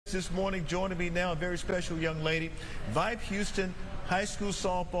This morning, joining me now, a very special young lady, Vibe Houston High School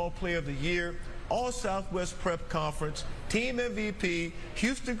Softball Player of the Year, All-Southwest Prep Conference, Team MVP,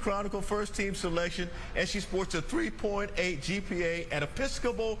 Houston Chronicle First Team Selection, and she sports a 3.8 GPA at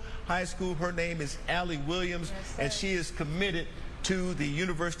Episcopal High School. Her name is Allie Williams, and she is committed to the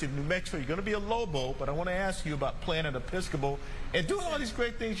University of New Mexico. You're going to be a Lobo, but I want to ask you about playing at Episcopal and doing all these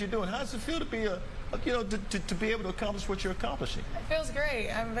great things you're doing. How does it feel to be to be able to accomplish what you're accomplishing? It feels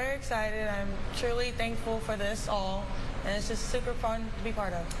great. I'm very excited. I'm truly thankful for this all, and it's just super fun to be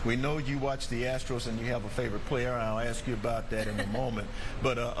part of. We know you watch the Astros and you have a favorite player, and I'll ask you about that in a moment.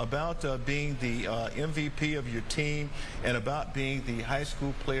 But about being the MVP of your team and about being the high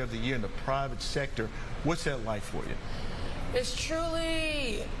school player of the year in the private sector, what's that like for you? It's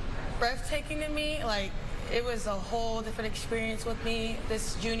truly breathtaking to me. Like, it was a whole different experience with me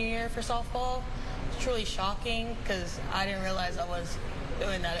this junior year for softball. It's truly shocking because I didn't realize I was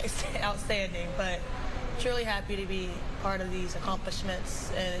doing that outstanding, but truly happy to be part of these accomplishments,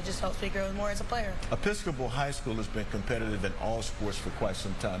 and it just helps me grow more as a player. Episcopal High School has been competitive in all sports for quite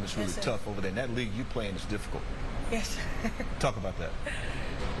some time. It's really tough over there, and that league you play in is difficult. Yes. Talk about that.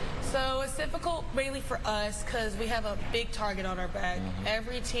 So it's difficult mainly for us because we have a big target on our back.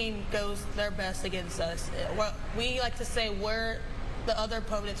 Every team goes their best against us. We like to say we're the other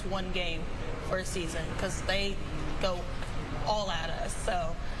opponent's one game for a season because they go all at us.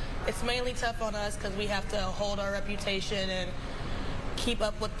 So it's mainly tough on us because we have to hold our reputation and keep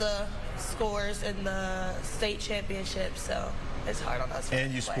up with the scores in the state championship. So it's hard on us.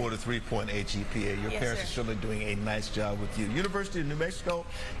 And you scored a 3.8 GPA. Your parents are certainly doing a nice job with you. University of New Mexico,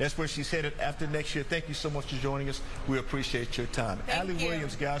 that's where she's headed after next year. Thank you so much for joining us. We appreciate your time. Allie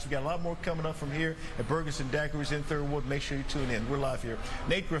Williams, guys, we got a lot more coming up from here at Bergenson Daiquiris in Third Ward. Make sure you tune in. We're live here.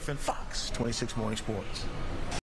 Nate Griffin, Fox 26 Morning Sports.